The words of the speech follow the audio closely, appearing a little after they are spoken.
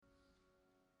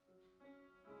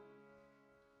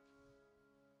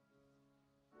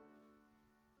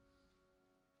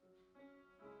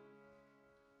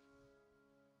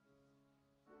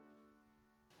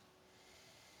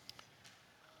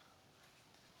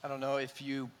I don't know if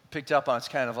you picked up on it's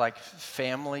kind of like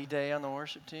family day on the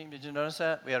worship team. Did you notice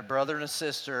that? We had a brother and a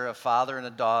sister, a father and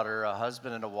a daughter, a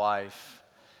husband and a wife,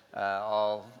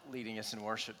 all leading us in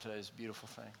worship today. It's a beautiful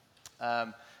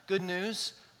thing. Good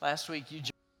news. Last week you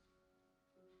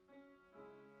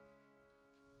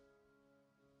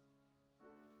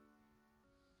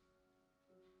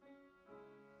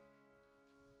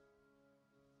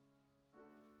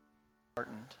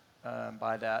heartened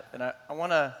by that. And I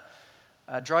want to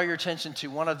draw your attention to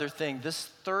one other thing. This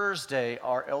Thursday,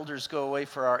 our elders go away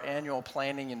for our annual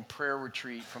planning and prayer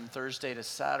retreat from Thursday to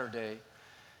Saturday.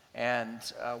 And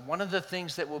one of the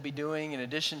things that we'll be doing, in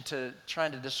addition to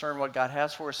trying to discern what God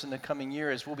has for us in the coming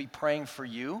year, is we'll be praying for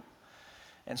you.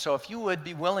 And so if you would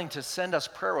be willing to send us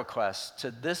prayer requests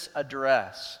to this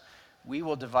address, we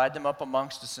will divide them up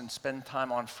amongst us and spend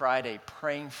time on Friday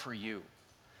praying for you.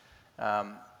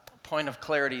 Point of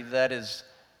clarity, that is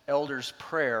elders'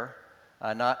 prayer,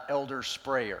 not elder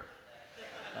sprayer.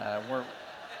 We're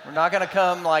not going to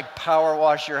come like power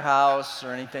wash your house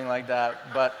or anything like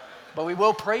that, but we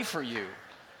will pray for you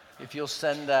if you'll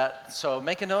send that. So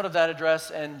make a note of that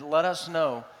address and let us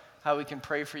know how we can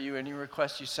pray for you. Any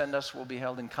requests you send us will be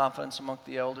held in confidence among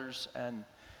the elders, and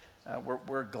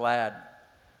we're glad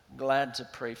to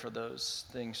pray for those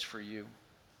things for you.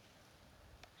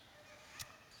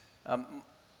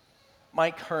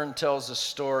 Mike Hearn tells a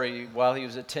story while he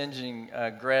was attending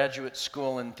graduate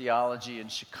school in theology in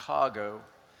Chicago.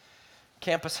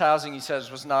 Campus housing, he says,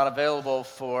 was not available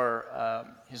for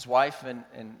his wife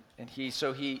and he,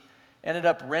 so he ended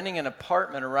up renting an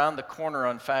apartment around the corner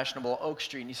on fashionable Oak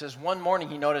Street. And he says one morning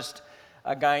he noticed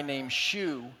a guy named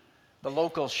Shoe, the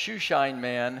local shoe shine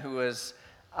man, who was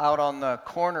out on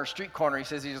the street corner. He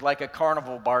says he's like a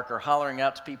carnival barker, hollering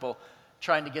out to people,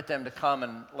 trying to get them to come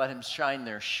and let him shine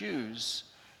their shoes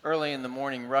early in the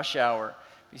morning rush hour.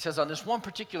 He says on this one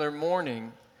particular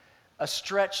morning, a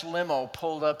stretch limo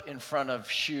pulled up in front of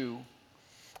Shoe,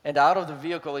 and out of the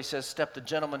vehicle, he says, stepped a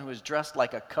gentleman who was dressed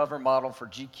like a cover model for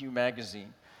GQ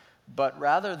magazine. But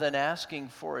rather than asking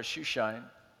for a shoe shine,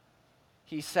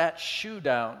 he sat Shoe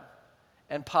down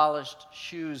and polished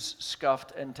Shoe's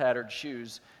scuffed and tattered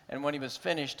shoes. And when he was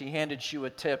finished, he handed Shoe a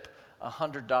tip,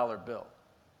 $100 bill.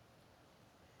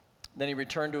 Then he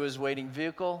returned to his waiting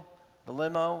vehicle, the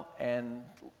limo, and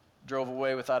drove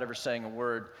away without ever saying a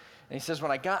word. And he says,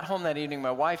 when I got home that evening,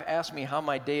 my wife asked me how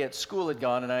my day at school had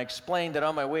gone, and I explained that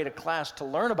on my way to class to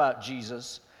learn about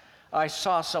Jesus, I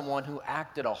saw someone who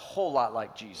acted a whole lot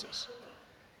like Jesus.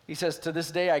 He says, to this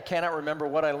day, I cannot remember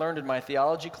what I learned in my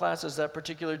theology classes that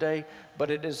particular day, but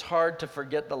it is hard to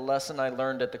forget the lesson I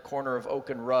learned at the corner of Oak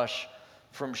and Rush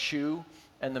from Shoe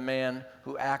and the man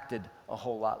who acted a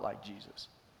whole lot like Jesus.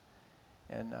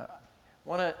 And I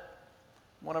want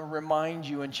to remind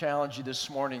you and challenge you this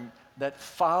morning that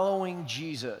following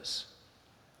Jesus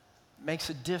makes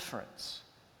a difference.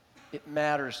 It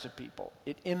matters to people.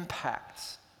 It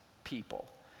impacts people.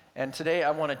 And today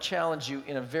I want to challenge you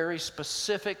in a very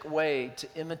specific way to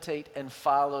imitate and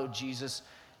follow Jesus'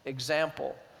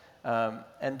 example.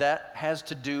 And that has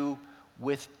to do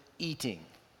with eating.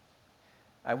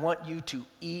 I want you to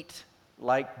eat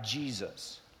like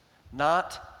Jesus,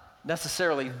 not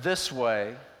necessarily this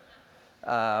way.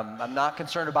 I'm not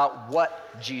concerned about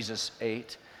what Jesus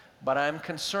ate, but I'm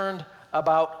concerned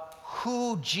about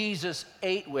who Jesus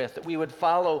ate with, that we would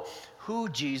follow who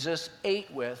Jesus ate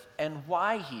with and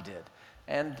why he did.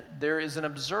 And there is an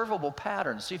observable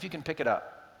pattern. See if you can pick it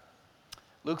up.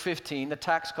 Luke 15, the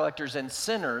tax collectors and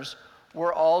sinners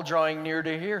were all drawing near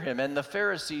to hear him, and the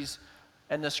Pharisees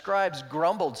and the scribes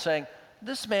grumbled, saying,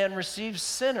 this man receives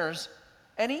sinners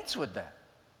and eats with them.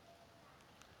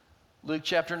 Luke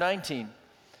chapter 19,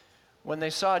 when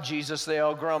they saw Jesus, they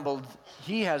all grumbled,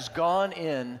 he has gone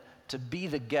in to be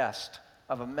the guest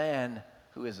of a man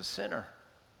who is a sinner.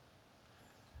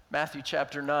 Matthew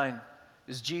chapter 9,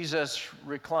 as Jesus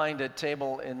reclined at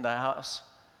table in the house,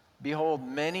 behold,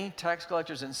 many tax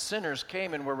collectors and sinners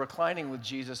came and were reclining with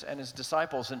Jesus and his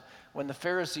disciples. And when the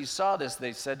Pharisees saw this,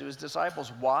 they said to his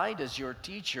disciples, why does your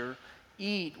teacher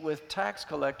eat with tax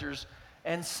collectors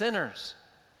and sinners?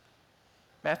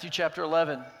 Matthew chapter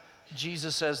 11,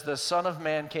 Jesus says, the Son of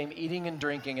Man came eating and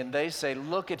drinking, and they say,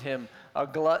 look at him, a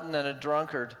glutton and a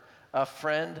drunkard, a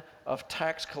friend of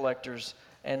tax collectors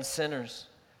and sinners.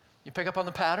 You pick up on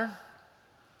the pattern?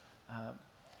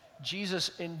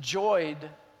 Jesus enjoyed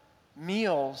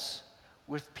meals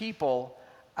with people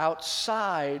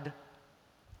outside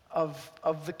of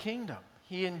the kingdom.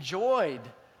 He enjoyed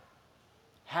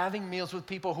having meals with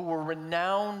people who were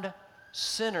renowned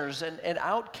sinners and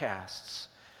outcasts.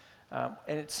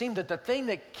 And it seemed that the thing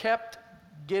that kept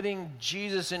getting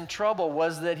Jesus in trouble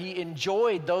was that he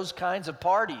enjoyed those kinds of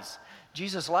parties.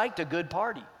 Jesus liked a good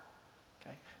party.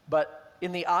 Okay? But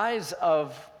in the eyes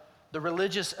of the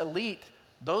religious elite,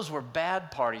 those were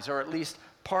bad parties, or at least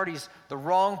parties, the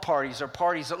wrong parties, or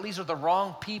parties at least with the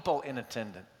wrong people in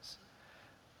attendance.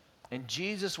 And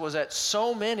Jesus was at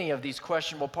so many of these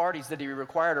questionable parties that he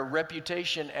required a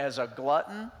reputation as a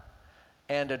glutton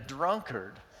and a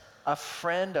drunkard, a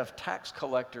friend of tax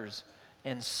collectors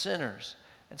and sinners.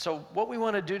 And so what we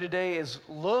want to do today is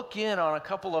look in on a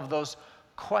couple of those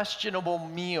questionable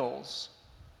meals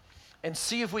and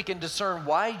see if we can discern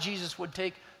why Jesus would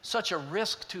take such a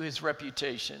risk to his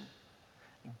reputation,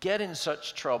 get in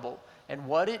such trouble, and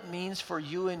what it means for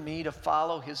you and me to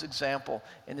follow his example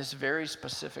in this very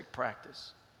specific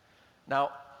practice.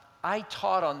 Now, I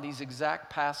taught on these exact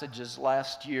passages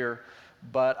last year,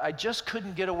 but I just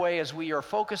couldn't get away as we are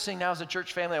focusing now as a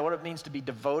church family on what it means to be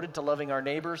devoted to loving our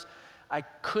neighbors. I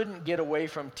couldn't get away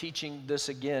from teaching this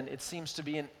again. It seems to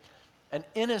be an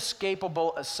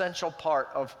inescapable, essential part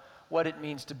of what it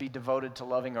means to be devoted to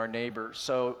loving our neighbors.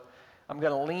 So I'm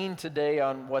going to lean today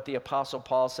on what the Apostle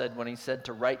Paul said when he said,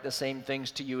 to write the same things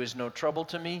to you is no trouble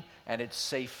to me, and it's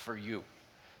safe for you.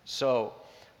 So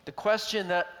the question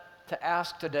that to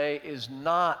ask today is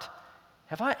not,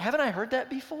 haven't I heard that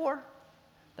before?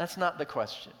 That's not the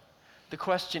question. The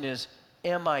question is,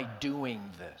 am I doing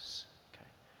this? Okay.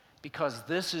 Because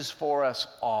this is for us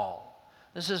all.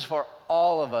 This is for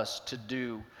all of us to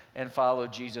do and follow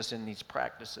Jesus in these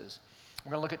practices.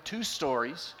 We're going to look at two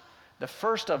stories. The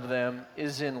first of them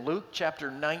is in Luke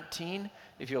chapter 19.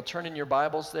 If you'll turn in your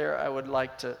Bibles there, I would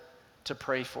like to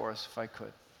pray for us if I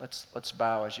could. Let's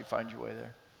bow as you find your way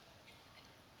there.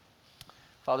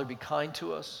 Father, be kind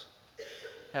to us.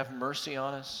 Have mercy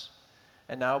on us.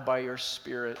 And now by your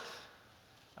Spirit,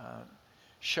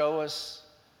 show us,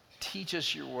 teach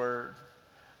us your word,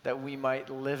 that we might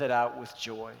live it out with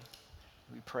joy.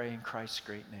 We pray in Christ's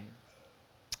great name.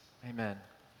 Amen.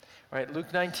 All right,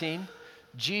 Luke 19.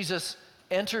 Jesus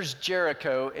enters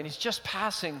Jericho, and he's just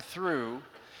passing through,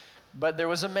 but there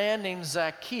was a man named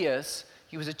Zacchaeus.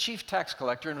 He was a chief tax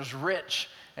collector and was rich,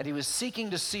 and he was seeking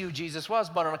to see who Jesus was,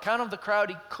 but on account of the crowd,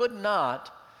 he could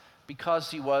not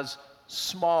because he was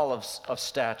small of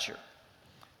stature.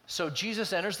 So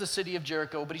Jesus enters the city of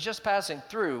Jericho, but he's just passing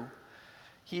through.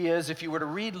 He is, if you were to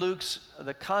read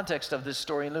the context of this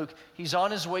story in Luke, he's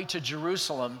on his way to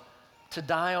Jerusalem to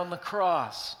die on the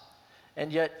cross.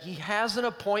 And yet he has an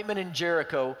appointment in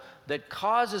Jericho that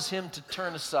causes him to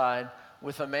turn aside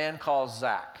with a man called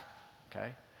Zach.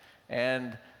 Okay?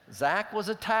 And Zach was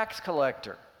a tax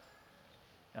collector.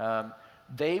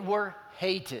 They were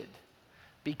hated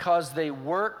because they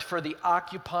worked for the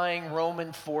occupying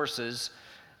Roman forces,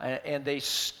 and they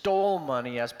stole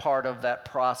money as part of that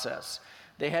process.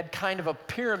 They had kind of a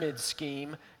pyramid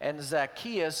scheme, and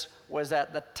Zacchaeus was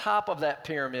at the top of that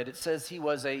pyramid. It says he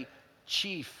was a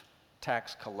chief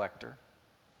tax collector.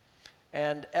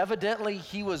 And evidently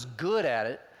he was good at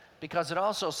it, because it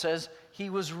also says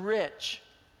he was rich.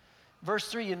 Verse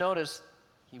 3, you notice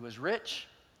he was rich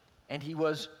and he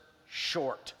was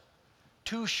short.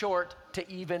 Too short to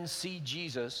even see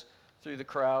Jesus through the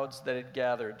crowds that had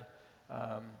gathered.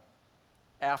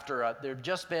 After there had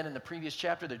just been, in the previous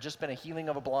chapter, there had just been a healing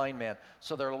of a blind man.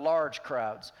 So there are large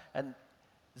crowds. And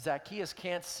Zacchaeus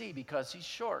can't see because he's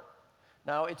short.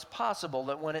 Now, it's possible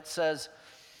that when it says,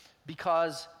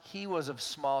 because he was of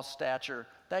small stature,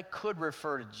 that could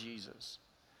refer to Jesus.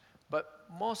 But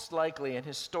most likely and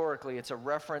historically, it's a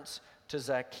reference to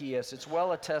Zacchaeus. It's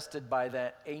well attested by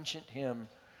that ancient hymn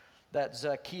that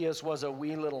Zacchaeus was a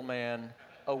wee little man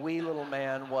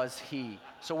was he.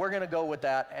 So we're going to go with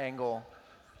that angle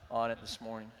on it this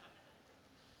morning.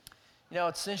 You know,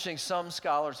 it's interesting, some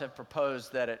scholars have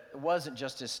proposed that it wasn't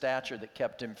just his stature that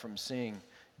kept him from seeing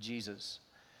Jesus,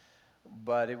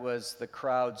 but it was the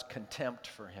crowd's contempt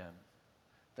for him,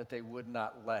 that they would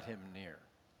not let him near.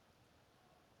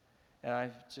 And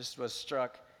I just was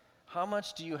struck, how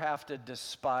much do you have to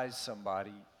despise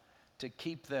somebody to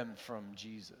keep them from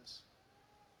Jesus?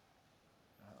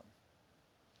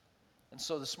 And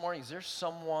so this morning, is there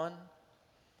someone,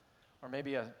 or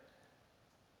maybe a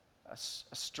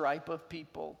stripe of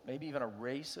people, maybe even a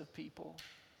race of people,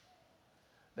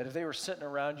 that if they were sitting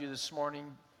around you this morning,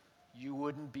 you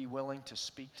wouldn't be willing to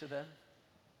speak to them?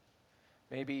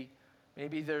 Maybe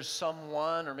there's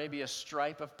someone, or maybe a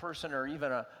stripe of person, or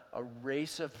even a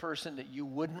race of person that you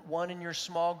wouldn't want in your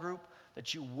small group,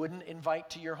 that you wouldn't invite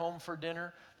to your home for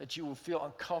dinner, that you would feel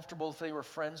uncomfortable if they were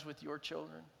friends with your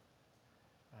children.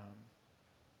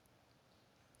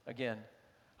 Again,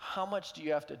 how much do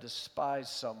you have to despise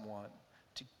someone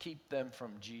to keep them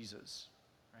from Jesus?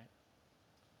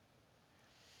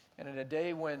 And in a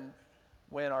day when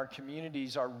our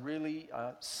communities are really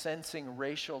sensing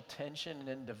racial tension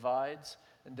and divides,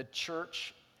 and the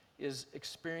church is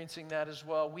experiencing that as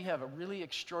well, we have a really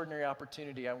extraordinary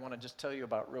opportunity I want to just tell you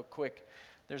about real quick.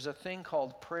 There's a thing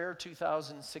called Prayer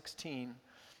 2016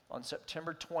 on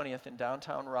September 20th in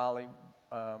downtown Raleigh.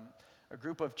 A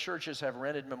group of churches have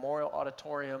rented Memorial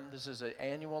Auditorium. This is an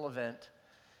annual event,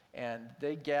 and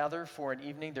they gather for an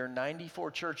evening. There are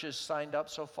 94 churches signed up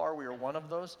so far. We are one of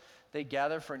those. They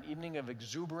gather for an evening of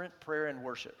exuberant prayer and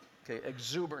worship. Okay,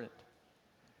 exuberant.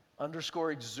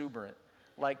 Underscore exuberant.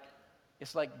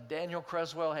 It's like Daniel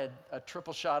Creswell had a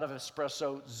triple shot of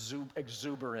espresso,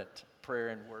 exuberant prayer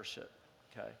and worship.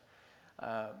 Okay,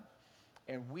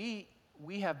 and we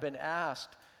have been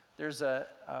asked. There's a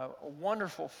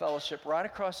wonderful fellowship right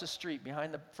across the street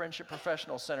behind the Friendship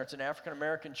Professional Center. It's an African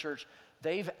American church.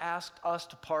 They've asked us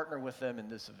to partner with them in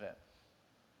this event.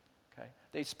 Okay,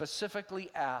 they specifically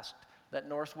asked that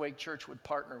Northwake Church would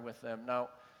partner with them. Now,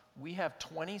 we have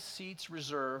 20 seats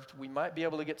reserved. We might be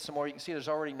able to get some more. You can see there's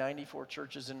already 94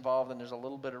 churches involved, and there's a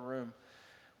little bit of room.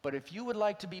 But if you would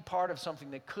like to be part of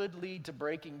something that could lead to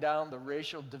breaking down the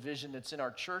racial division that's in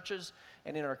our churches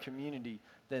and in our community,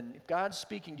 then if God's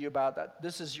speaking to you about that,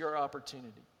 this is your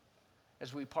opportunity.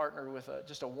 As we partner with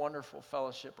just a wonderful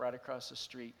fellowship right across the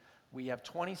street. We have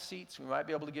 20 seats. We might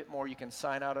be able to get more. You can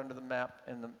sign out under the map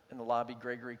in the lobby.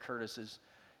 Gregory Curtis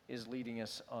is leading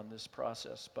us on this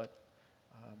process. But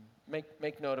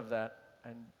make note of that.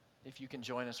 And if you can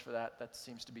join us for that, that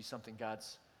seems to be something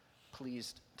God's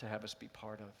pleased to have us be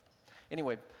part of.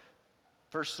 Anyway,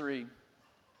 verse 3.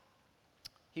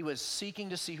 He was seeking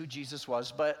to see who Jesus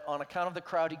was, but on account of the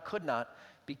crowd, he could not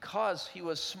because he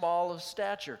was small of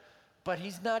stature. But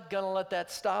he's not going to let that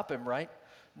stop him, right?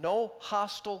 No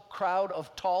hostile crowd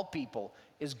of tall people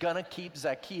is going to keep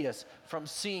Zacchaeus from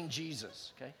seeing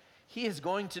Jesus, okay? He is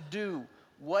going to do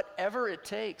whatever it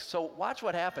takes. So watch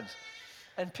what happens.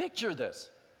 And picture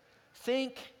this.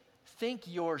 Think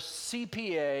your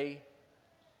CPA,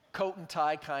 coat and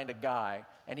tie kind of guy,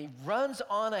 and he runs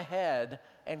on ahead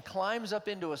and climbs up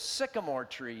into a sycamore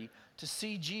tree to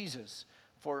see Jesus,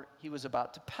 for he was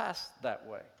about to pass that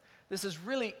way. This is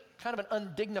really kind of an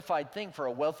undignified thing for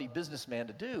a wealthy businessman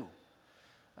to do.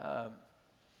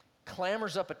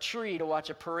 Clambers up a tree to watch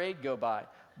a parade go by.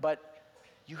 But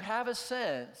you have a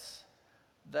sense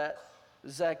that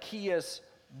Zacchaeus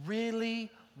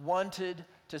really wanted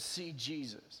to see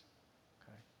Jesus.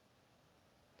 Okay?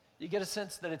 You get a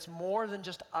sense that it's more than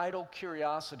just idle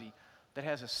curiosity that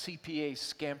has a CPA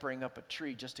scampering up a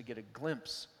tree just to get a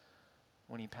glimpse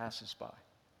when he passes by.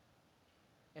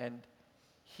 And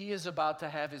he is about to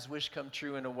have his wish come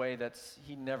true in a way that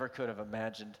he never could have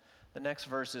imagined. The next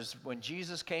verse is, when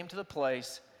Jesus came to the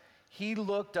place, he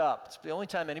looked up. It's the only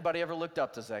time anybody ever looked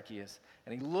up to Zacchaeus.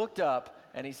 And he looked up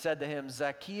and he said to him,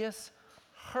 Zacchaeus,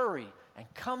 hurry and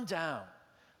come down,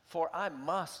 for I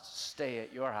must stay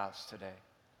at your house today.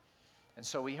 And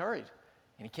so he hurried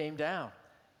and he came down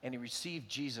and he received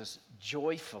Jesus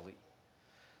joyfully.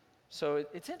 So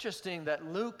it's interesting that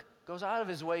Luke goes out of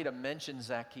his way to mention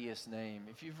Zacchaeus' name.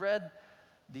 If you've read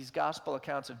these gospel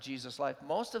accounts of Jesus' life,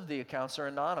 most of the accounts are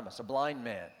anonymous. A blind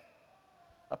man,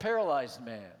 a paralyzed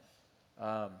man,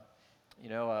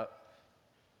 a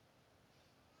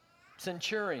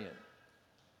centurion.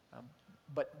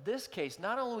 But this case,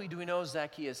 not only do we know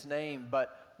Zacchaeus' name,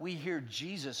 but we hear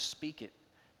Jesus speak it.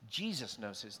 Jesus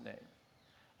knows his name.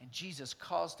 And Jesus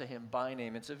calls to him by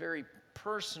name. It's a very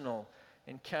personal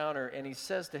encounter, and he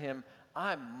says to him,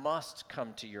 I must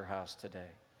come to your house today.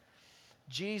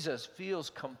 Jesus feels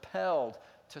compelled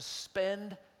to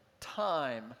spend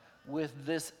time with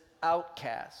this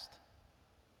outcast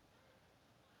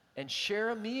and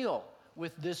share a meal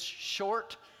with this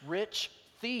short, rich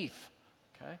thief,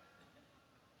 okay?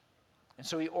 And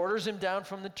so he orders him down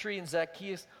from the tree, and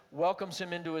Zacchaeus welcomes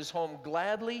him into his home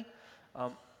gladly.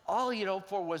 All he had hoped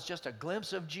for was just a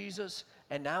glimpse of Jesus,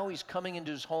 and now he's coming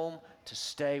into his home to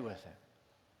stay with him.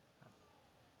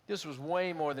 This was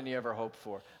way more than he ever hoped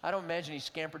for. I don't imagine he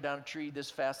scampered down a tree this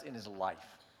fast in his life.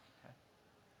 Okay?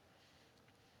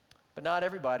 But not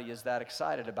everybody is that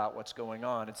excited about what's going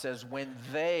on. It says, when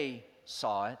they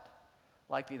saw it,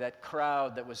 likely that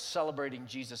crowd that was celebrating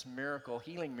Jesus' miracle,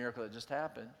 healing miracle that just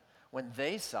happened, when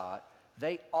they saw it,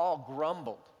 they all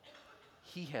grumbled.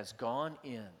 He has gone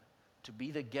in to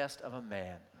be the guest of a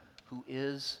man who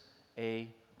is a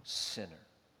sinner.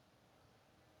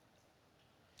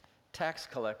 Tax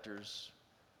collectors,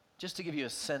 just to give you a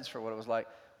sense for what it was like,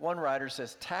 one writer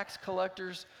says, tax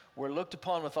collectors were looked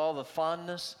upon with all the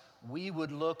fondness we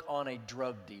would look on a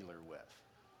drug dealer with.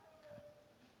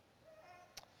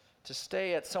 To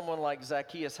stay at someone like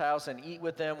Zacchaeus' house and eat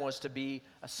with them was to be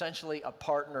essentially a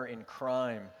partner in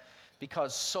crime,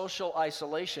 because social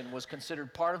isolation was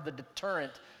considered part of the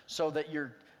deterrent so that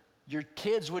your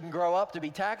kids wouldn't grow up to be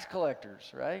tax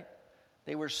collectors, right?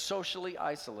 They were socially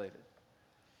isolated.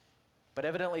 But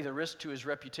evidently the risk to his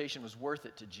reputation was worth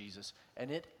it to Jesus,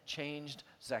 and it changed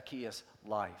Zacchaeus'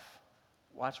 life.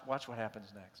 Watch what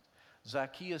happens next.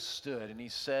 Zacchaeus stood and he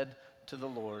said to the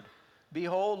Lord,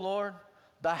 "Behold, Lord,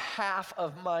 the half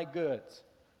of my goods,"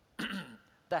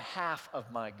 the half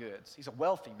of my goods. He's a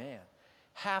wealthy man.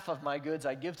 "Half of my goods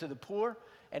I give to the poor,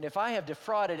 and if I have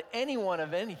defrauded anyone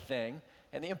of anything,"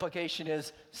 and the implication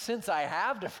is, since I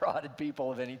have defrauded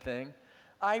people of anything,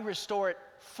 "I restore it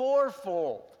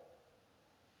fourfold."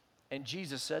 And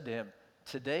Jesus said to him,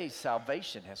 "Today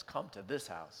salvation has come to this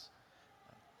house,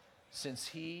 since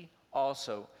he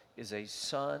also is a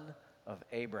son of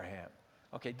Abraham."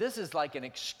 Okay, this is like an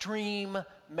extreme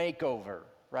makeover,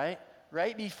 right?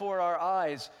 Right before our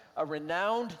eyes, a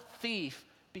renowned thief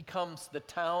becomes the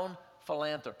town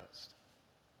philanthropist.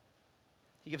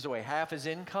 He gives away half his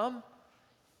income.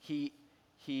 He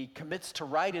commits to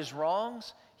right his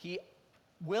wrongs. He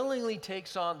willingly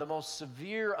takes on the most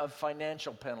severe of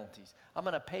financial penalties. I'm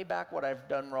going to pay back what I've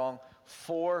done wrong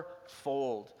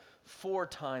fourfold, 4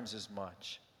 times as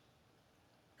much.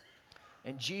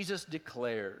 And Jesus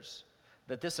declares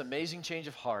that this amazing change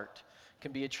of heart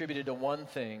can be attributed to one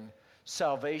thing: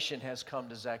 salvation has come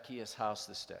to Zacchaeus' house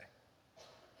this day.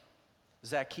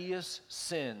 Zacchaeus'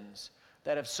 sins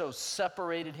that have so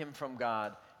separated him from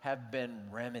God have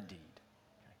been remedied.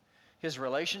 His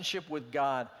relationship with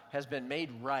God has been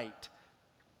made right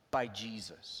by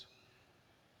Jesus.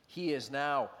 He is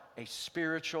now a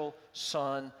spiritual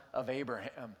son of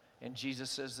Abraham. And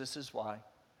Jesus says this is why,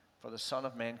 for the Son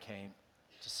of Man came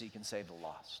to seek and save the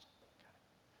lost.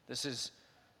 This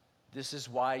is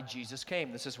why Jesus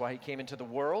came. This is why he came into the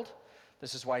world.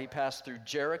 This is why he passed through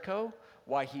Jericho,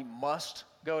 why he must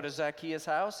go to Zacchaeus'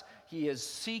 house. He is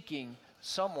seeking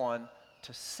someone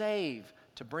to save,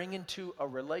 to bring into a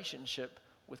relationship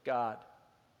with God.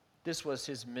 This was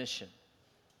his mission.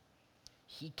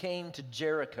 He came to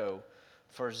Jericho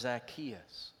for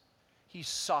Zacchaeus. He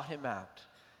sought him out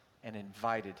and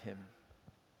invited him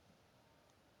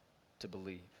to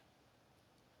believe.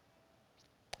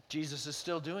 Jesus is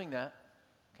still doing that.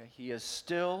 Okay? He is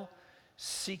still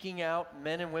seeking out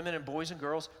men and women and boys and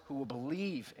girls who will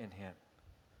believe in him.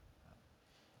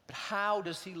 But how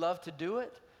does he love to do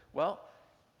it? Well,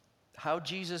 how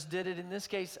Jesus did it in this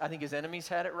case, I think his enemies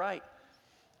had it right.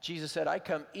 Jesus said, "I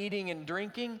come eating and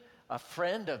drinking, a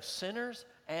friend of sinners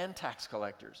and tax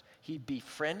collectors." He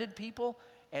befriended people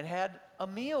and had a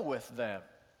meal with them.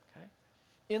 Okay?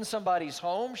 In somebody's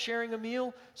home, sharing a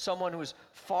meal, someone who is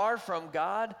far from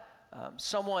God,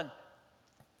 someone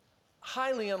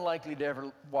highly unlikely to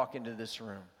ever walk into this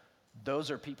room. Those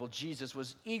are people Jesus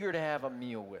was eager to have a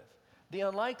meal with. The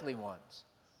unlikely ones,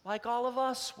 like all of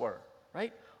us were,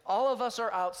 right? All of us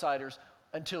are outsiders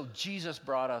until Jesus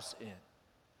brought us in.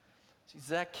 See,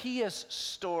 Zacchaeus'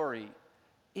 story,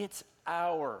 it's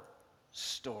our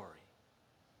story.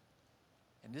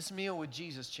 And this meal with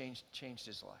Jesus changed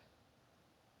his life.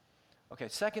 Okay,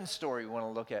 second story we want to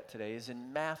look at today is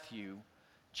in Matthew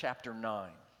chapter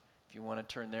 9. If you want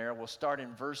to turn there, we'll start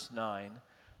in verse 9.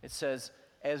 It says,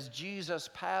 "As Jesus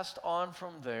passed on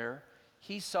from there,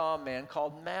 he saw a man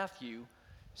called Matthew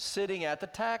sitting at the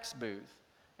tax booth.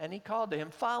 And he called to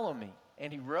him, 'Follow me.'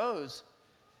 And he rose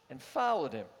and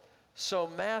followed him. So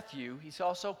Matthew, he's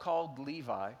also called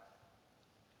Levi,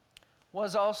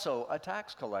 was also a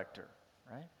tax collector,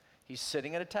 right? He's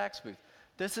sitting at a tax booth.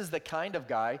 This is the kind of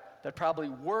guy that probably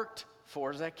worked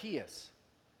for Zacchaeus.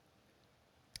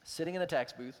 Sitting in a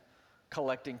tax booth,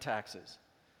 collecting taxes.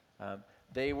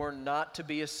 They were not to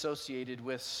be associated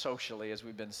with socially, as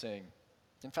we've been seeing.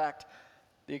 In fact,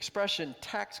 the expression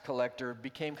tax collector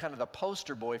became kind of the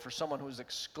poster boy for someone who was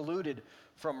excluded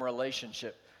from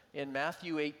relationship. In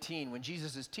Matthew 18, when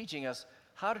Jesus is teaching us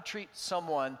how to treat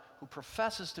someone who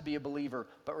professes to be a believer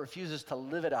but refuses to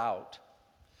live it out,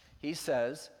 he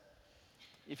says,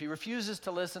 if he refuses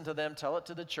to listen to them, tell it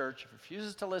to the church. If he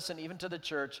refuses to listen even to the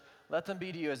church, let them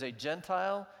be to you as a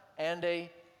Gentile and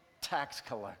a tax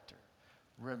collector.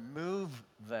 Remove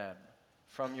them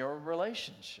from your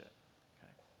relationship.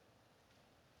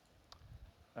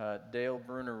 Dale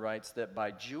Bruner writes that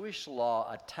by Jewish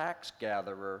law, a tax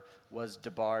gatherer was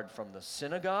debarred from the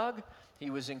synagogue. He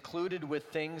was included with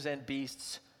things and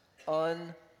beasts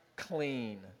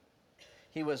unclean.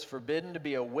 He was forbidden to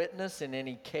be a witness in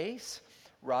any case.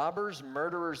 Robbers,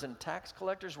 murderers, and tax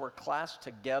collectors were classed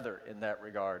together in that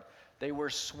regard. They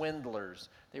were swindlers.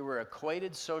 They were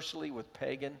equated socially with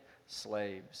pagan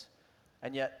slaves.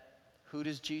 And yet, who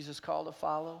does Jesus call to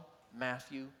follow?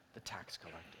 Matthew, the tax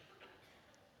collector.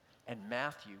 And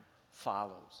Matthew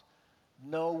follows.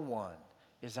 No one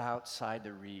is outside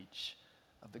the reach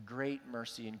of the great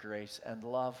mercy and grace and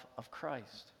love of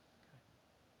Christ.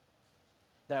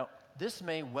 Now, this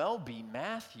may well be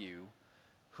Matthew,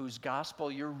 whose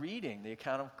gospel you're reading, the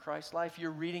account of Christ's life you're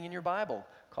reading in your Bible,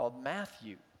 called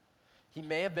Matthew. He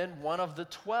may have been one of the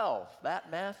 12, that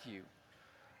Matthew.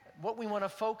 What we want to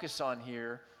focus on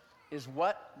here is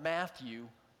what Matthew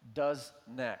does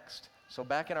next. So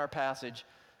back in our passage,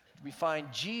 we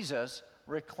find Jesus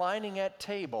reclining at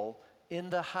table in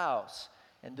the house.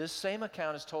 And this same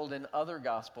account is told in other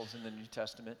Gospels in the New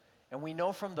Testament, and we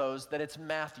know from those that it's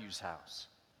Matthew's house.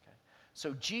 Okay?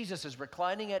 So Jesus is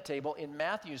reclining at table in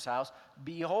Matthew's house.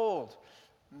 Behold,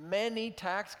 many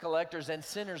tax collectors and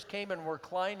sinners came and were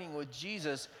reclining with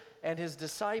Jesus and his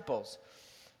disciples.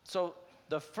 So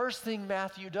the first thing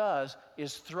Matthew does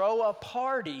is throw a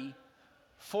party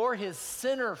for his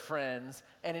sinner friends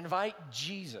and invite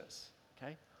Jesus.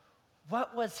 Okay?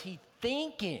 What was he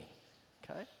thinking?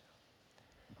 Okay?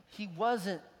 He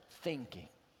wasn't thinking.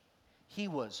 He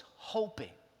was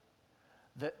hoping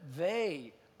that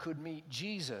they could meet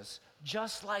Jesus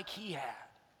just like he had.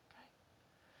 Okay?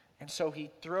 And so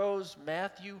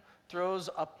Matthew throws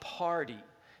a party,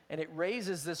 and it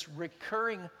raises this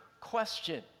recurring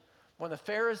question. When the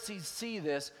Pharisees see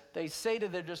this, they say to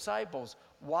their disciples,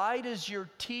 "Why does your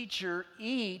teacher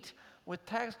eat with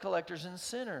tax collectors and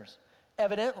sinners?"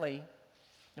 Evidently,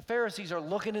 the Pharisees are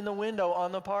looking in the window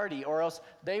on the party, or else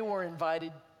they were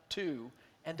invited too,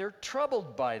 and they're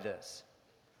troubled by this.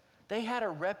 They had a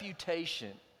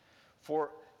reputation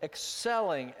for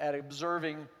excelling at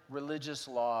observing religious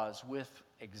laws with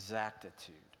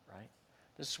exactitude, right?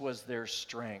 This was their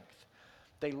strength.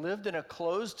 They lived in a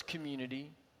closed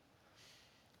community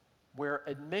where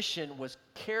admission was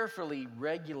carefully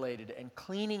regulated, and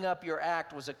cleaning up your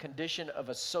act was a condition of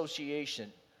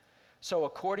association. So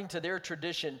according to their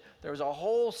tradition, there was a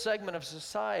whole segment of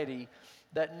society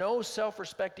that no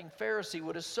self-respecting Pharisee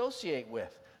would associate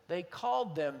with. They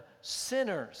called them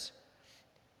sinners.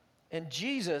 And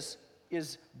Jesus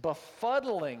is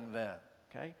befuddling them,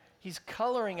 okay? He's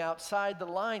coloring outside the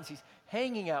lines. He's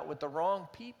hanging out with the wrong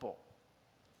people.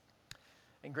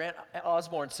 And Grant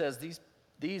Osborne says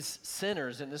these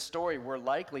sinners in this story were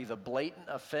likely the blatant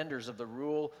offenders of the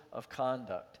rule of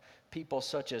conduct. People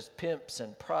such as pimps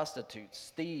and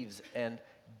prostitutes, thieves and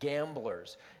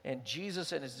gamblers. And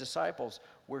Jesus and his disciples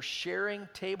were sharing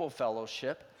table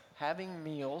fellowship, having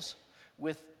meals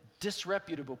with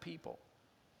disreputable people.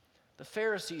 The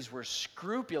Pharisees were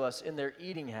scrupulous in their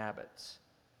eating habits,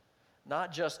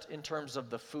 not just in terms of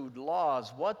the food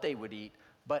laws, what they would eat,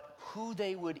 but who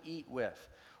they would eat with.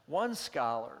 One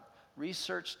scholar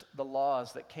researched the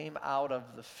laws that came out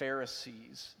of the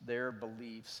Pharisees, their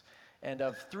beliefs, and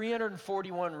of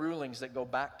 341 rulings that go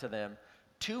back to them,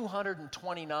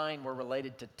 229 were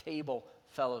related to table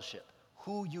fellowship,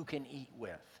 who you can eat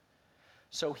with.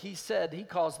 So he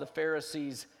calls the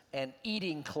Pharisees an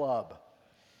eating club.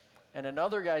 And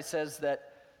another guy says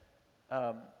that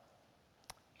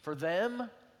for them,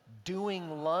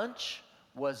 doing lunch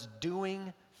was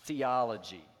doing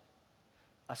theology.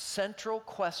 A central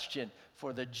question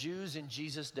for the Jews in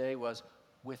Jesus' day was,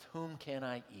 with whom can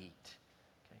I eat?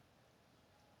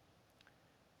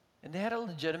 And they had a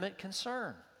legitimate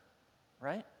concern,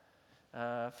 right?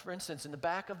 For instance, in the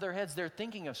back of their heads, they're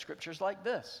thinking of scriptures like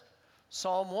this.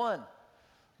 Psalm 1,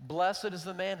 "Blessed is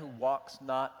the man who walks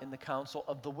not in the counsel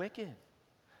of the wicked,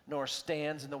 nor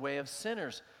stands in the way of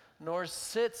sinners, nor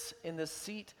sits in the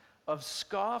seat of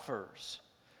scoffers."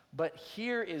 But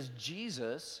here is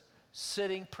Jesus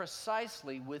sitting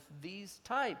precisely with these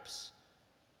types.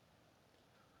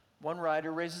 One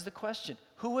writer raises the question,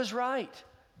 who was right,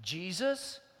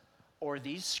 Jesus or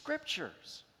these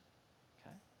scriptures?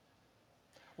 Okay.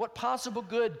 What possible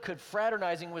good could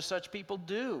fraternizing with such people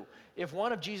do? If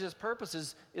one of Jesus'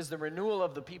 purposes is the renewal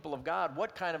of the people of God,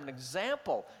 what kind of an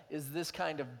example is this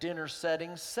kind of dinner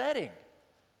setting?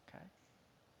 Okay.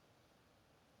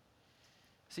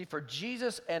 See, for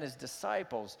Jesus and his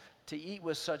disciples to eat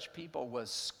with such people was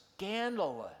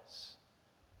scandalous.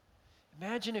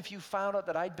 Imagine if you found out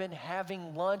that I'd been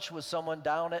having lunch with someone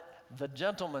down at the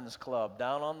Gentlemen's Club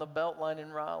down on the Beltline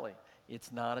in Raleigh.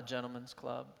 It's not a gentleman's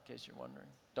club, in case you're wondering.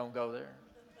 Don't go there.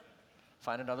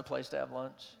 Find another place to have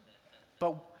lunch.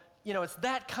 But, it's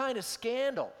that kind of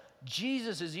scandal.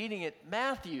 Jesus is eating at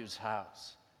Matthew's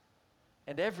house,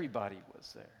 and everybody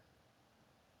was there.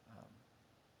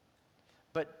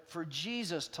 But for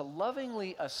Jesus to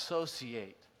lovingly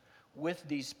associate with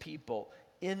these people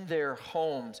in their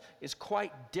homes is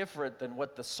quite different than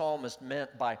what the psalmist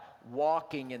meant by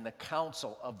walking in the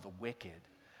counsel of the wicked.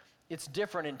 It's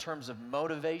different in terms of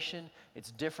motivation.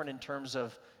 It's different in terms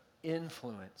of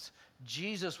influence.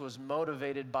 Jesus was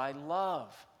motivated by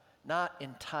love, not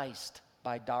enticed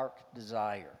by dark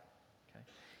desire. Okay?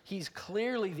 He's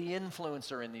clearly the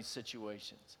influencer in these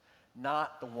situations,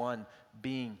 not the one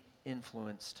being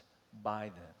influenced by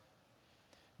them.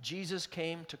 Jesus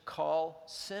came to call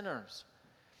sinners,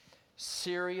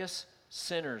 serious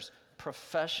sinners,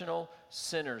 professional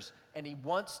sinners, and he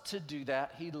wants to do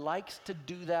that. He likes to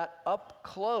do that up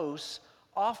close,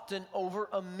 often over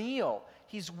a meal.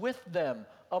 He's with them,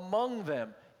 among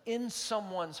them, in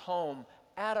someone's home,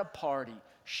 at a party,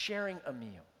 sharing a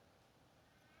meal.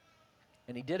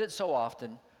 And he did it so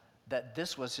often that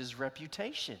this was his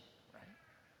reputation. Right?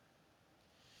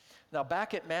 Now,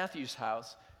 back at Matthew's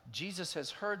house, Jesus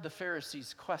has heard the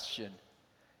Pharisees' question,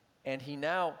 and he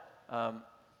now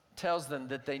tells them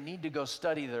that they need to go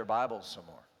study their Bibles some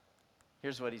more.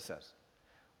 Here's what he says.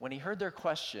 When he heard their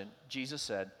question, Jesus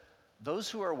said, "Those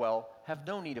who are well have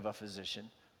no need of a physician,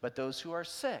 but those who are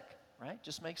sick." Right?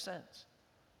 Just makes sense.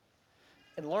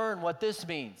 And learn what this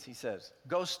means, he says.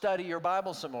 Go study your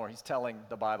Bible some more, he's telling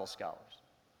the Bible scholars.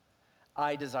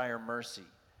 I desire mercy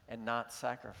and not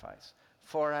sacrifice,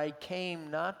 for I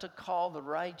came not to call the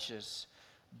righteous,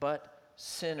 but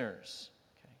sinners.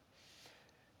 Okay.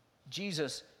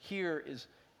 Jesus here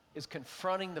is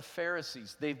confronting the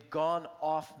Pharisees. They've gone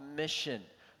off mission.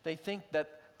 They think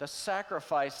that the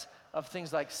sacrifice of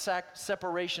things like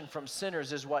separation from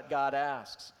sinners is what God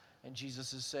asks. And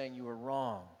Jesus is saying, you are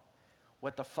wrong.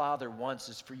 What the Father wants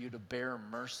is for you to bear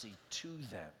mercy to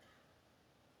them.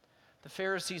 The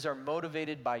Pharisees are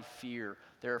motivated by fear.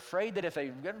 They're afraid that if they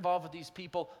get involved with these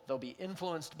people, they'll be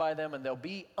influenced by them and they'll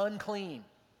be unclean.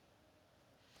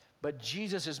 But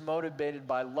Jesus is motivated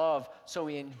by love, so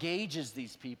he engages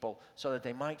these people so that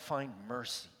they might find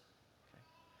mercy. Okay?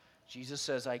 Jesus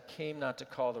says, I came not to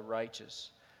call the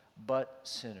righteous, but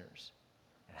sinners.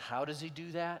 And how does he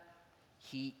do that?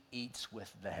 He eats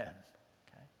with them.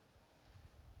 Okay?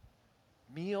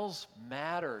 Meals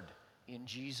mattered in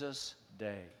Jesus'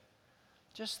 day.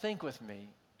 Just think with me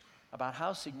about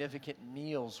how significant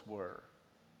meals were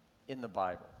in the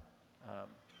Bible.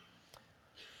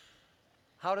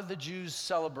 How did the Jews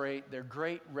celebrate their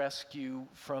great rescue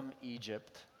from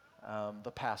Egypt,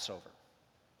 the Passover?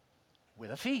 With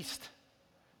a feast.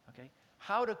 Okay?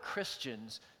 How do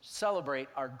Christians celebrate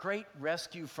our great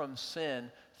rescue from sin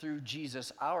through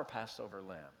Jesus, our Passover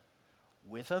lamb?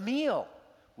 With a meal.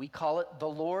 We call it the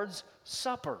Lord's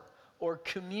Supper or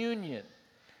communion.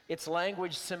 It's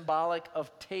language symbolic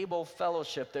of table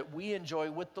fellowship that we enjoy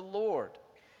with the Lord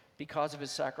because of his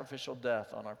sacrificial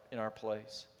death in our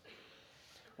place.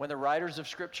 When the writers of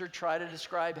Scripture try to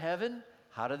describe heaven,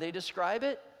 how do they describe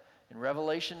it? In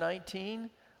Revelation 19,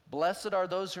 blessed are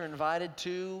those who are invited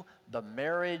to the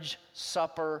marriage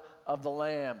supper of the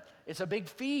Lamb. It's a big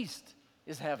feast,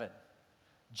 is heaven.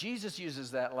 Jesus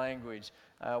uses that language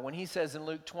when he says in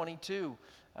Luke 22,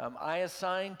 I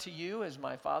assign to you, as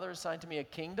my Father assigned to me, a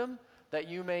kingdom that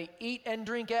you may eat and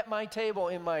drink at my table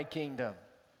in my kingdom.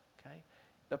 Okay?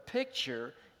 The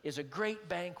picture is a great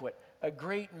banquet, a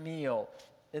great meal.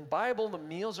 In the Bible, the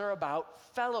meals are about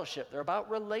fellowship. They're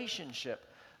about relationship,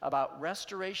 about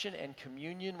restoration and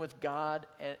communion with God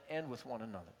and with one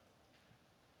another.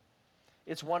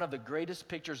 It's one of the greatest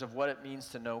pictures of what it means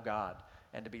to know God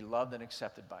and to be loved and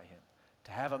accepted by him,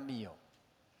 to have a meal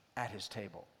at his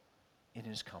table, in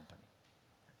his company.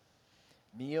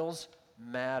 Meals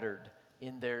mattered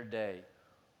in their day.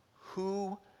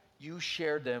 Who you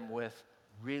shared them with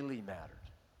really mattered.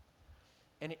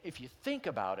 And if you think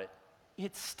about it,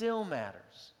 it still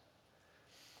matters.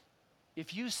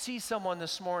 If you see someone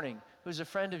this morning who's a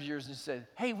friend of yours and says,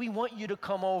 hey, we want you to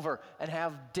come over and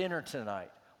have dinner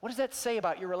tonight, what does that say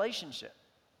about your relationship?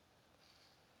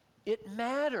 It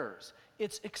matters.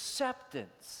 It's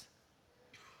acceptance.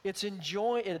 It's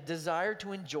a desire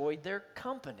to enjoy their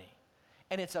company.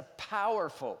 And it's a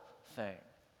powerful thing.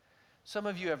 Some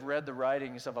of you have read the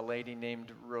writings of a lady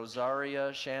named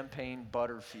Rosaria Champagne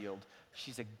Butterfield.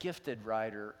 She's a gifted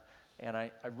writer, and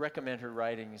I recommend her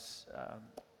writings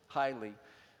highly.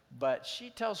 But she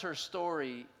tells her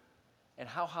story and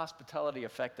how hospitality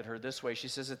affected her this way. She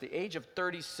says, at the age of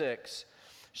 36,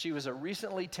 she was a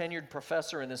recently tenured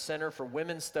professor in the Center for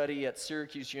Women's Study at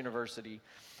Syracuse University.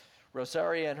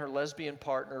 Rosaria and her lesbian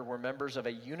partner were members of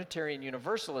a Unitarian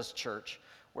Universalist church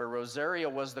where Rosaria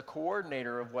was the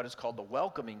coordinator of what is called the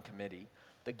Welcoming Committee,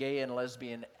 the gay and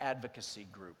lesbian advocacy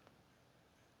group.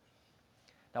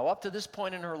 Now, up to this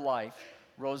point in her life,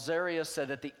 Rosaria said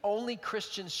that the only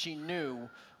Christians she knew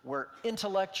were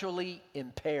intellectually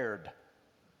impaired.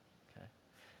 Okay.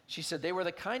 She said they were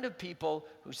the kind of people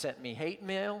who sent me hate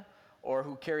mail or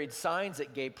who carried signs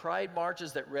at gay pride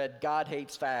marches that read, "God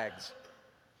hates fags."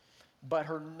 But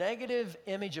her negative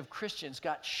image of Christians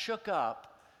got shook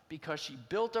up because she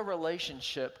built a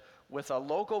relationship with a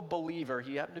local believer.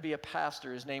 He happened to be a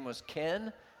pastor. His name was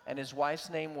Ken, and his wife's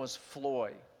name was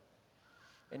Floy.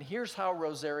 And here's how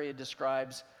Rosaria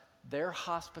describes their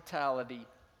hospitality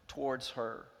towards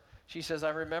her. She says, "I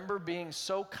remember being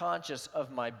so conscious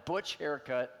of my butch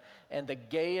haircut and the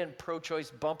gay and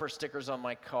pro-choice bumper stickers on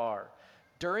my car.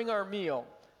 During our meal,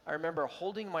 I remember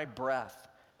holding my breath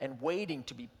and waiting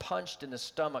to be punched in the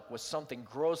stomach with something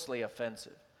grossly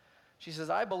offensive." She says,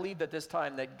 "I believed at this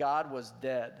time that God was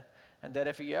dead, and that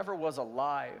if he ever was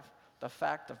alive, the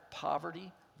fact of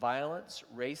poverty, violence,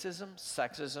 racism,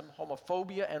 sexism,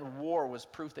 homophobia, and war was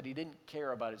proof that he didn't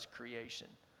care about his creation.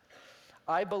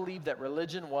 I believed that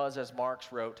religion was, as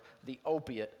Marx wrote, the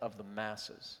opiate of the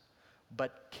masses.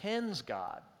 But Ken's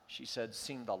God," she said,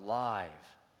 "seemed alive,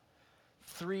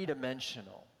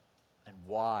 three-dimensional, and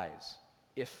wise,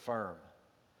 if firm.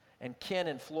 And Ken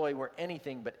and Floy were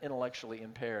anything but intellectually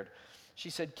impaired." She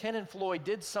said Ken and Floy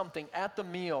did something at the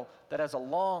meal that has a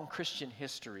long Christian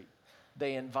history.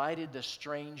 They invited the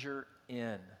stranger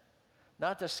in,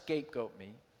 not to scapegoat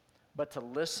me, but to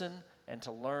listen and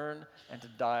to learn and to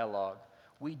dialogue.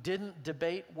 We didn't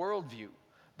debate worldview.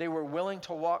 They were willing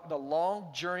to walk the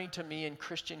long journey to me in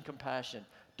Christian compassion.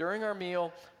 During our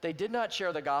meal, they did not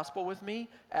share the gospel with me.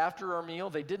 After our meal,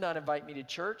 they did not invite me to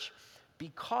church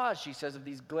because, she says, of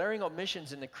these glaring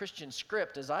omissions in the Christian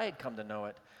script as I had come to know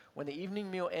it. When the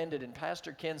evening meal ended and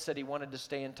Pastor Ken said he wanted to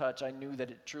stay in touch, I knew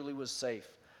that it truly was safe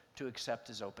to accept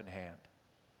his open hand.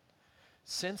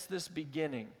 Since this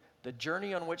beginning, the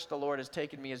journey on which the Lord has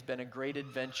taken me has been a great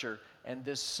adventure, and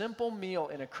this simple meal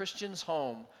in a Christian's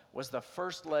home was the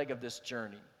first leg of this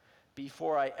journey.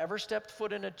 Before I ever stepped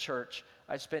foot in a church,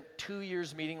 I spent 2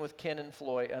 years meeting with Ken and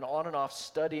Floy and on and off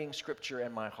studying Scripture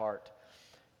in my heart.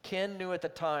 Ken knew at the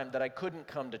time that I couldn't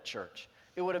come to church.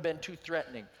 It would have been too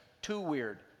threatening, too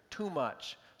weird, too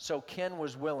much. So Ken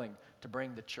was willing to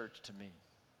bring the church to me.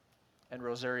 And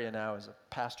Rosaria now is a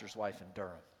pastor's wife in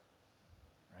Durham.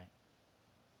 Right?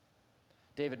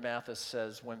 David Mathis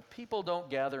says, "When people don't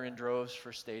gather in droves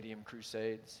for stadium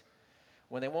crusades,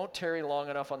 when they won't tarry long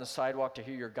enough on the sidewalk to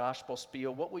hear your gospel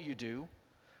spiel, what will you do?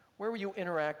 Where will you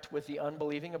interact with the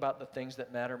unbelieving about the things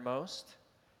that matter most?"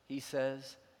 He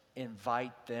says,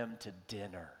 "Invite them to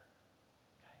dinner."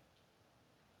 Okay.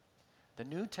 The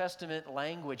New Testament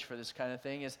language for this kind of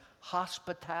thing is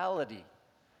hospitality.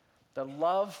 The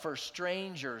love for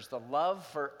strangers, the love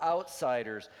for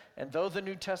outsiders. And though the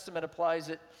New Testament applies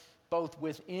it both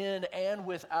within and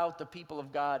without the people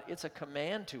of God, it's a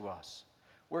command to us.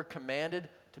 We're commanded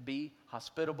to be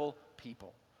hospitable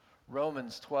people.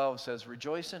 Romans 12 says,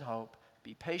 "Rejoice in hope,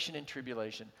 be patient in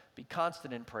tribulation, be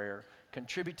constant in prayer,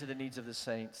 contribute to the needs of the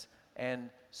saints, and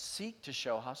seek to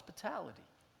show hospitality."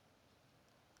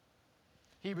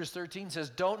 Hebrews 13 says,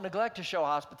 "Don't neglect to show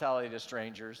hospitality to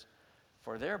strangers,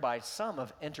 for thereby some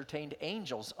have entertained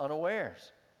angels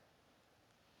unawares."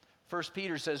 1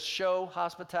 Peter says, "Show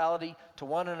hospitality to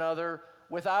one another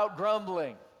without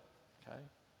grumbling." Okay?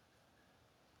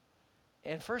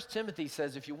 And 1 Timothy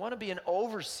says, if you want to be an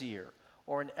overseer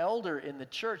or an elder in the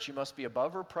church, you must be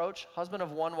above reproach, husband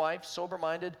of one wife,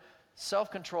 sober-minded,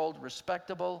 self-controlled,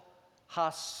 respectable,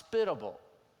 hospitable,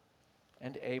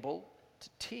 and able to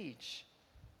teach.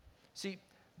 See,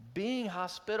 being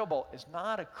hospitable is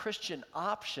not a Christian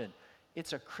option.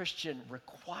 It's a Christian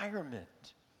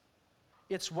requirement.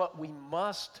 It's what we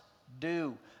must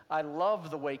do. I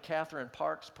love the way Catherine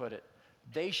Parks put it.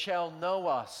 They shall know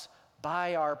us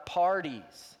by our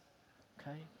parties.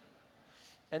 Okay?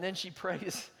 And then she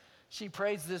prays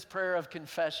this prayer of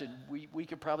confession. We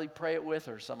could probably pray it with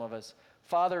her, some of us.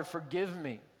 Father, forgive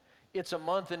me. It's a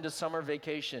month into summer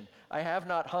vacation. I have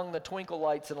not hung the twinkle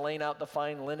lights and laid out the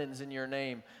fine linens in your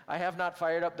name. I have not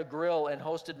fired up the grill and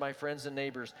hosted my friends and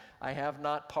neighbors. I have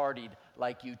not partied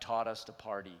like you taught us to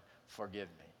party. Forgive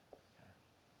me. Okay.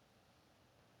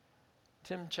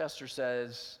 Tim Chester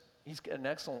says, he's got an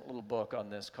excellent little book on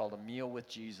this called A Meal with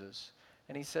Jesus.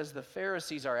 And he says the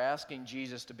Pharisees are asking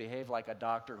Jesus to behave like a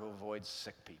doctor who avoids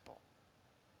sick people.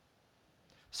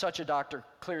 Such a doctor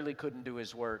clearly couldn't do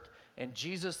his work. And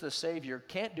Jesus, the Savior,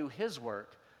 can't do his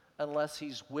work unless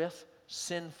he's with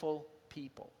sinful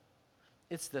people.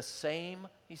 It's the same,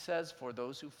 he says, for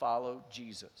those who follow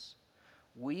Jesus.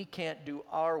 We can't do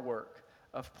our work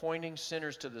of pointing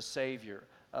sinners to the Savior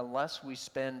unless we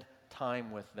spend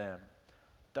time with them.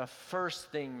 The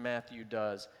first thing Matthew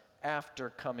does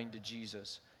after coming to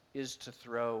Jesus is to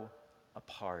throw a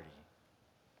party.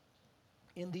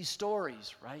 In these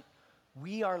stories, right,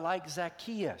 we are like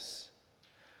Zacchaeus.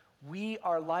 We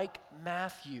are like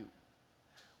Matthew.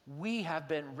 We have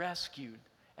been rescued,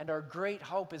 and our great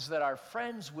hope is that our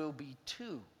friends will be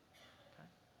too. Okay?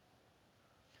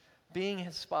 Being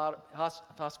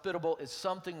hospitable is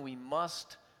something we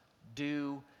must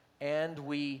do and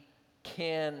we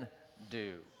can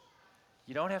do.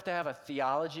 You don't have to have a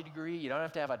theology degree. You don't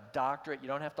have to have a doctorate. You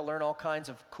don't have to learn all kinds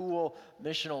of cool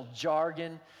missional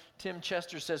jargon. Tim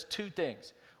Chester says two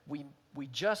things. We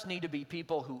just need to be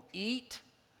people who eat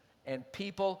and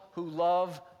people who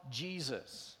love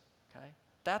Jesus. Okay?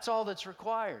 That's all that's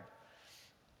required.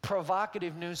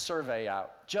 Provocative news survey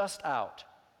out, just out.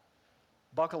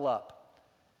 Buckle up.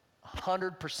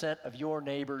 100% of your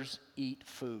neighbors eat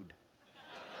food.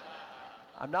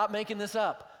 I'm not making this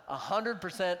up.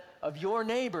 100% of your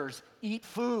neighbors eat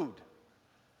food.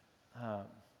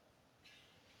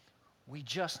 We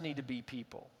just need to be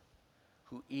people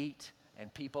who eat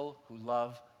and people who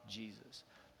love Jesus.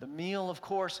 The meal, of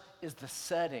course, is the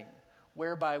setting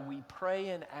whereby we pray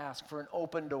and ask for an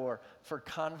open door for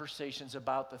conversations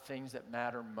about the things that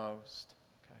matter most.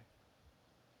 Okay?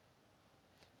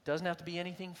 Doesn't have to be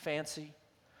anything fancy.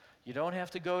 You don't have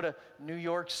to go to New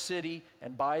York City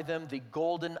and buy them the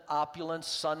golden opulence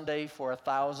sundae for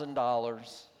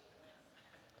 $1,000.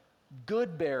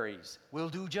 Good berries will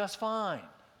do just fine.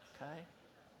 Okay?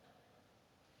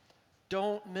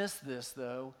 Don't miss this,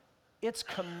 though. It's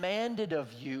commanded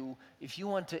of you if you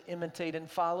want to imitate and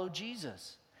follow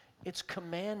Jesus. It's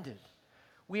commanded.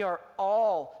 We are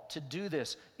all to do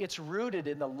this. It's rooted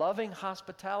in the loving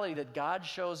hospitality that God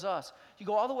shows us. You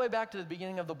go all the way back to the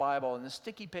beginning of the Bible in the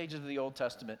sticky pages of the Old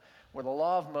Testament where the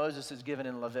law of Moses is given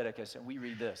in Leviticus, and we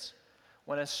read this.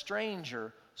 When a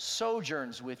stranger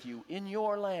sojourns with you in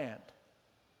your land,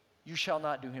 you shall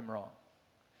not do him wrong.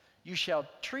 You shall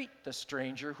treat the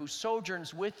stranger who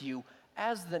sojourns with you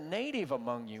as the native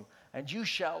among you, and you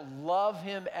shall love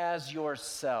him as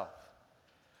yourself.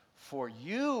 For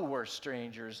you were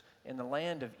strangers in the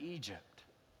land of Egypt.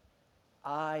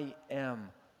 I am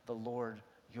the Lord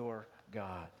your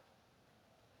God.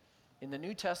 In the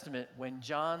New Testament, when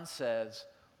John says,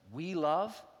 we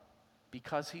love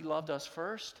because he loved us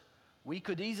first, we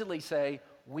could easily say,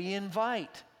 we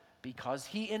invite because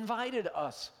he invited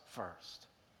us first.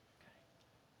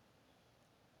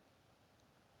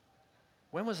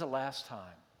 When was the last time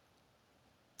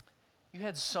you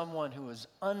had someone who was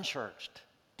unchurched,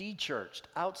 de-churched,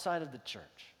 outside of the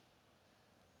church,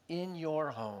 in your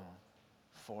home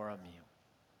for a meal?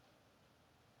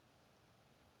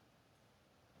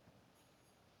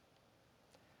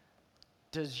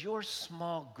 Does your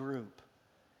small group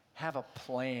have a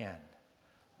plan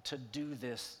to do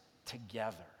this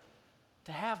together?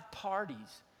 To have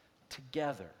parties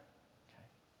together?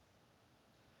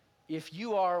 If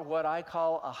you are what I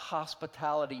call a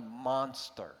hospitality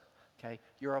monster, okay,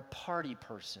 you're a party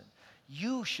person,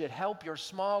 you should help your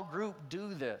small group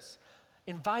do this.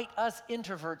 Invite us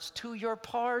introverts to your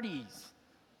parties.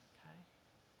 Okay?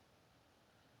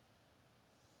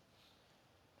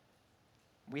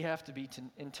 We have to be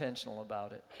intentional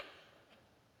about it.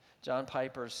 John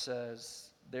Piper says,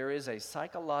 there is a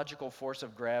psychological force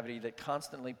of gravity that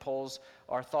constantly pulls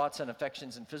our thoughts and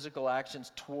affections and physical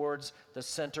actions towards the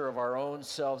center of our own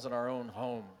selves and our own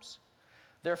homes.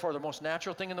 Therefore, the most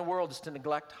natural thing in the world is to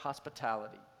neglect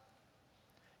hospitality.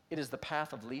 It is the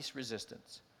path of least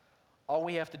resistance. All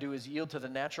we have to do is yield to the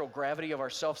natural gravity of our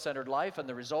self-centered life, and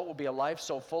the result will be a life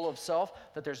so full of self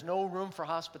that there's no room for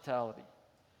hospitality.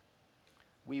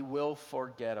 We will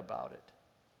forget about it.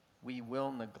 We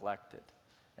will neglect it.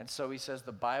 And so he says,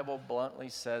 the Bible bluntly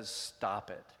says,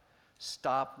 stop it.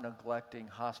 Stop neglecting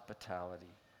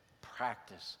hospitality.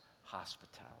 Practice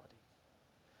hospitality.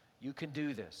 You can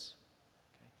do this.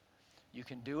 Okay? You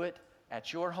can do it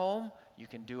at your home. You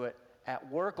can do it at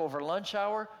work over lunch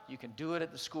hour. You can do it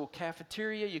at the school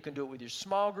cafeteria. You can do it with your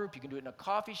small group. You can do it in a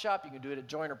coffee shop. You can do it at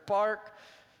Joyner Park.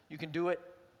 You can do it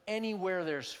anywhere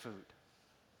there's food.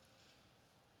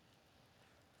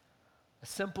 A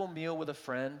simple meal with a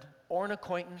friend or an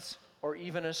acquaintance or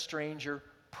even a stranger,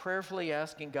 prayerfully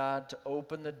asking God to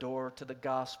open the door to the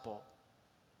gospel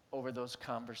over those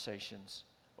conversations,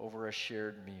 over a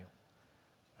shared meal.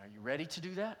 Are you ready to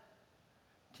do that?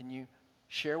 Can you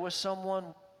share with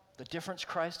someone the difference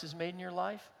Christ has made in your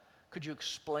life? Could you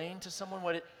explain to someone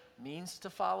what it means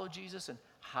to follow Jesus and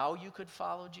how you could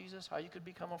follow Jesus, how you could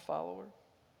become a follower?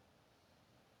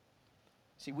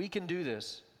 See, we can do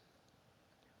this.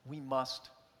 We must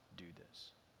do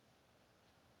this.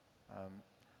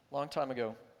 Long time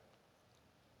ago,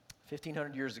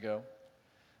 1,500 years ago,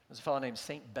 there's a fellow named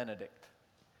Saint Benedict.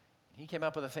 He came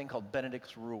up with a thing called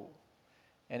Benedict's Rule,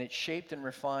 and it shaped and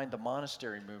refined the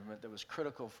monastery movement that was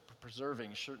critical for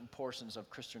preserving certain portions of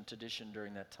Christian tradition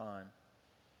during that time.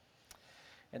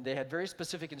 And they had very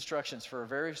specific instructions for a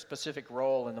very specific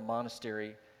role in the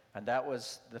monastery, and that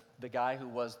was the guy who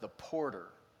was the porter,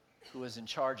 who was in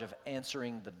charge of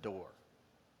answering the door.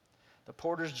 The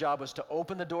porter's job was to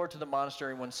open the door to the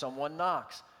monastery when someone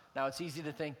knocks. Now, it's easy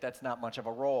to think that's not much of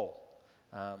a role,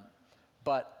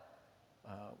 but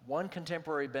one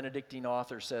contemporary Benedictine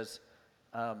author says,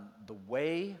 the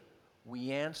way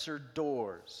we answer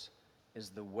doors is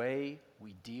the way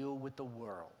we deal with the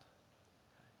world.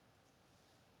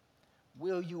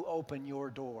 Will you open your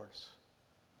doors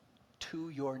to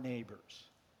your neighbors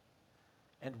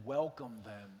and welcome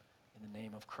them in the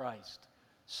name of Christ?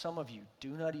 Some of you do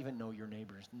not even know your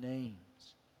neighbors' names.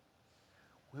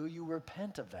 Will you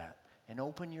repent of that and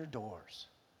open your doors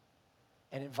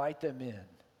and invite them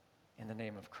in the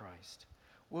name of Christ?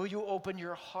 Will you open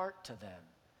your heart to them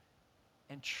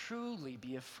and truly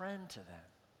be a friend to them?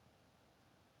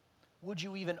 Would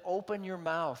you even open your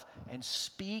mouth and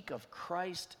speak of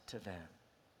Christ to them?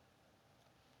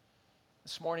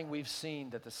 This morning we've seen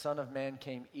that the Son of Man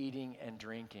came eating and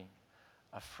drinking,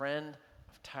 a friend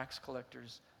of tax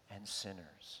collectors and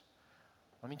sinners.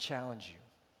 Let me challenge you.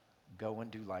 Go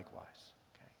and do likewise.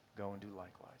 Okay? Go and do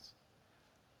likewise.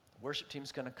 The worship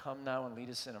team's going to come now and lead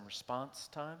us in a response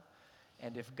time.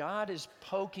 And if God is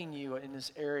poking you in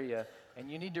this area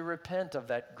and you need to repent of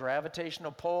that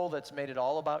gravitational pull that's made it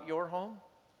all about your home,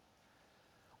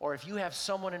 or if you have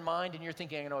someone in mind and you're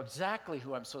thinking, I know exactly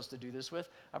who I'm supposed to do this with,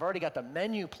 I've already got the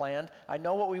menu planned, I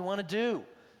know what we want to do.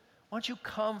 Why don't you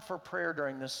come for prayer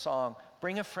during this song,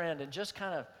 bring a friend, and just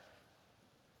kind of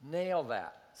nail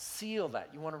that, seal that.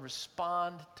 You want to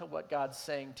respond to what God's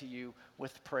saying to you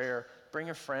with prayer. Bring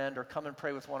a friend or come and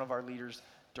pray with one of our leaders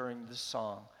during this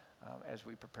song. As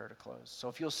we prepare to close. So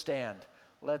if you'll stand,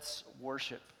 let's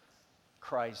worship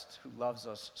Christ who loves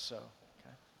us so.